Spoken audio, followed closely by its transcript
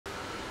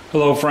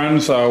Hello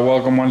friends,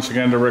 welcome once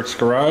again to Rick's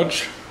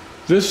Garage.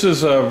 This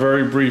is a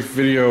very brief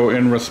video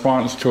in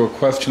response to a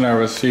question I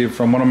received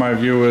from one of my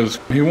viewers.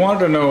 He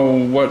wanted to know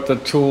what the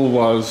tool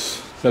was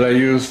that I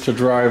used to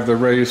drive the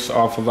race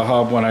off of the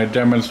hub when I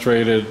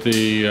demonstrated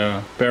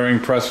the bearing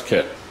press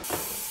kit.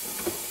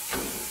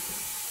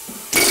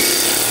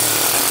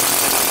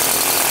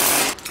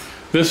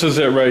 This is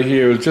it right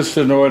here. It's just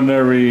an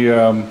ordinary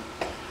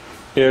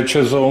air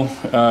chisel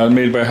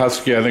made by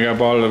Husky. I think I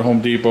bought it at Home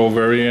Depot,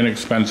 very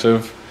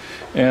inexpensive.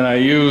 And I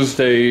used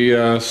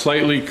a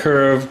slightly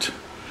curved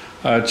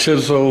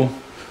chisel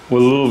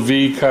with a little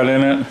V cut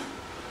in it.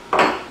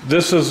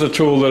 This is the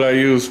tool that I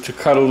used to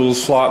cut a little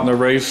slot in the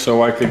race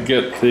so I could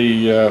get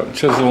the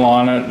chisel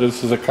on it.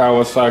 This is a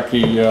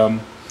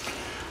Kawasaki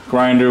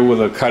grinder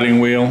with a cutting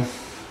wheel.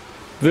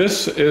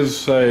 This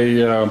is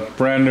a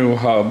brand new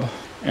hub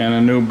and a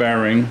new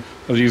bearing.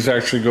 These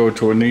actually go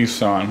to a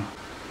Nissan.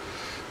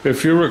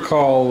 If you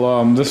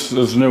recall, this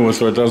is new,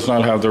 so it does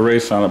not have the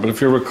race on it, but if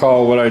you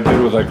recall, what I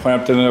did was I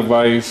clamped it in a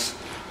vise,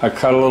 I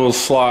cut a little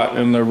slot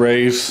in the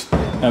race,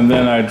 and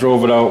then I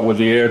drove it out with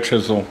the air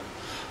chisel.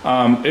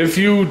 If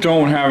you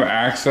don't have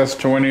access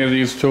to any of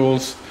these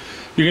tools,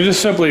 you can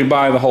just simply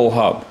buy the whole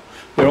hub.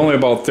 They're only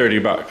about 30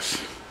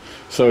 bucks.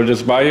 So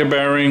just buy your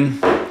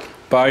bearing,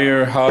 buy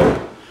your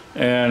hub,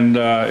 and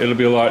it'll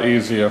be a lot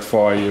easier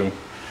for you.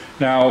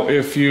 Now,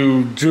 if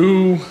you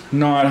do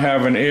not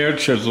have an air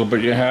chisel,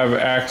 but you have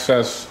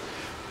access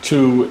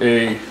to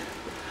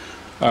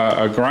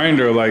a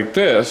grinder like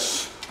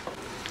this,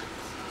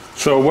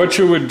 so what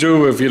you would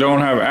do if you don't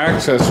have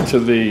access to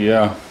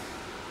the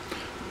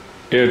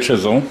air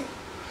chisel,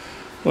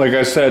 like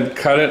I said,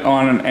 cut it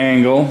on an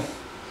angle,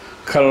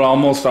 cut it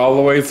almost all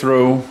the way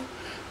through,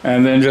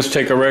 and then just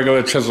take a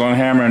regular chisel and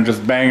hammer and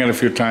just bang it a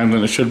few times,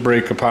 and it should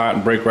break apart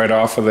and break right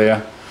off of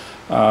there.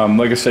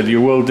 Like I said,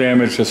 you will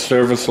damage the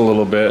surface a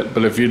little bit,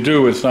 but if you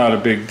do, it's not a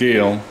big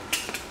deal.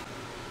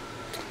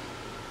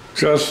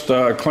 Just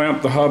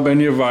clamp the hub in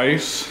your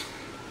vise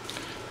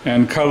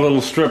and cut a little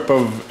strip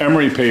of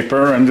emery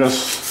paper and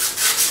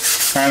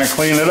just kind of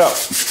clean it up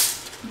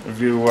if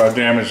you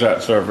damage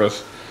that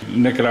surface.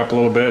 Nick it up a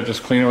little bit,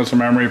 just clean it with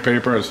some emery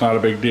paper, it's not a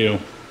big deal.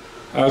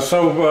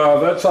 So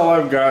that's all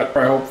I've got.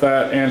 I hope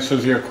that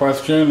answers your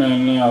question,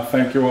 and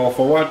thank you all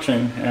for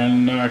watching,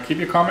 and keep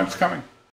your comments coming.